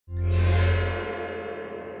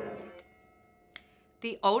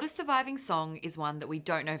The oldest surviving song is one that we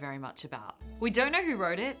don't know very much about. We don't know who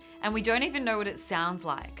wrote it, and we don't even know what it sounds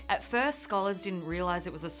like. At first, scholars didn't realise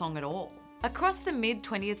it was a song at all. Across the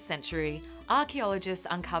mid-20th century, archaeologists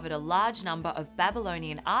uncovered a large number of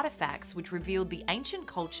Babylonian artifacts which revealed the ancient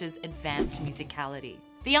culture's advanced musicality.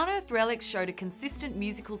 The unearthed relics showed a consistent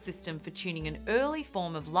musical system for tuning an early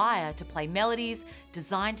form of lyre to play melodies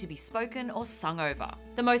designed to be spoken or sung over.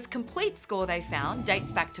 The most complete score they found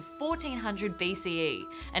dates back to 1400 BCE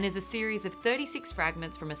and is a series of 36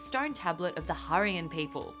 fragments from a stone tablet of the Hurrian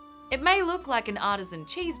people. It may look like an artisan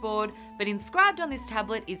cheese board, but inscribed on this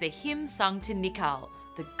tablet is a hymn sung to Nikal,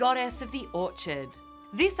 the goddess of the orchard.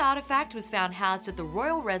 This artifact was found housed at the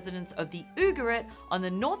royal residence of the Ugarit on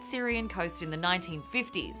the North Syrian coast in the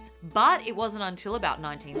 1950s. But it wasn't until about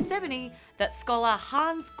 1970 that scholar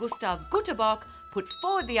Hans Gustav Gutterbock put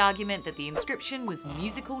forward the argument that the inscription was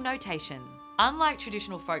musical notation. Unlike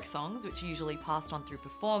traditional folk songs, which are usually passed on through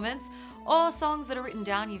performance, or songs that are written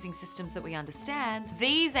down using systems that we understand,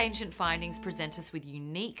 these ancient findings present us with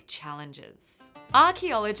unique challenges.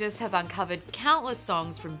 Archaeologists have uncovered countless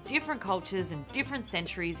songs from different cultures and different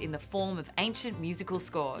centuries in the form of ancient musical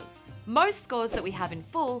scores. Most scores that we have in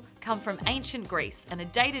full come from ancient Greece and are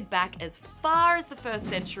dated back as far as the 1st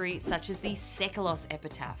century, such as the Sekalos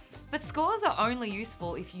epitaph. But scores are only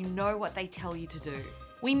useful if you know what they tell you to do.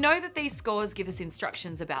 We know that these scores give us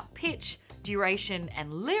instructions about pitch, duration,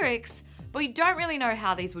 and lyrics, but we don't really know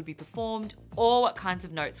how these would be performed or what kinds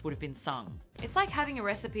of notes would have been sung. It's like having a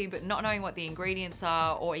recipe but not knowing what the ingredients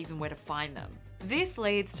are or even where to find them. This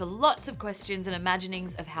leads to lots of questions and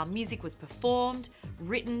imaginings of how music was performed,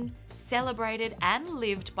 written, celebrated, and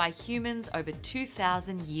lived by humans over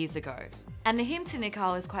 2,000 years ago. And the hymn to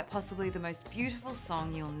Nikal is quite possibly the most beautiful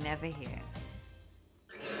song you'll never hear.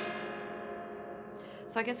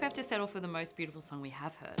 So I guess we have to settle for the most beautiful song we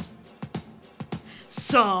have heard.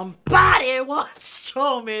 Somebody once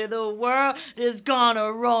told me the world is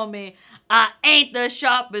gonna roll me. I ain't the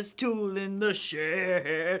sharpest tool in the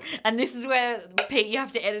shed. And this is where, Pete, you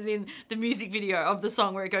have to edit in the music video of the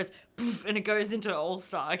song where it goes poof and it goes into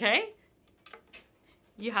all-star, okay?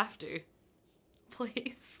 You have to.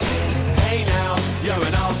 Please. Hey now, you're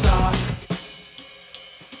an all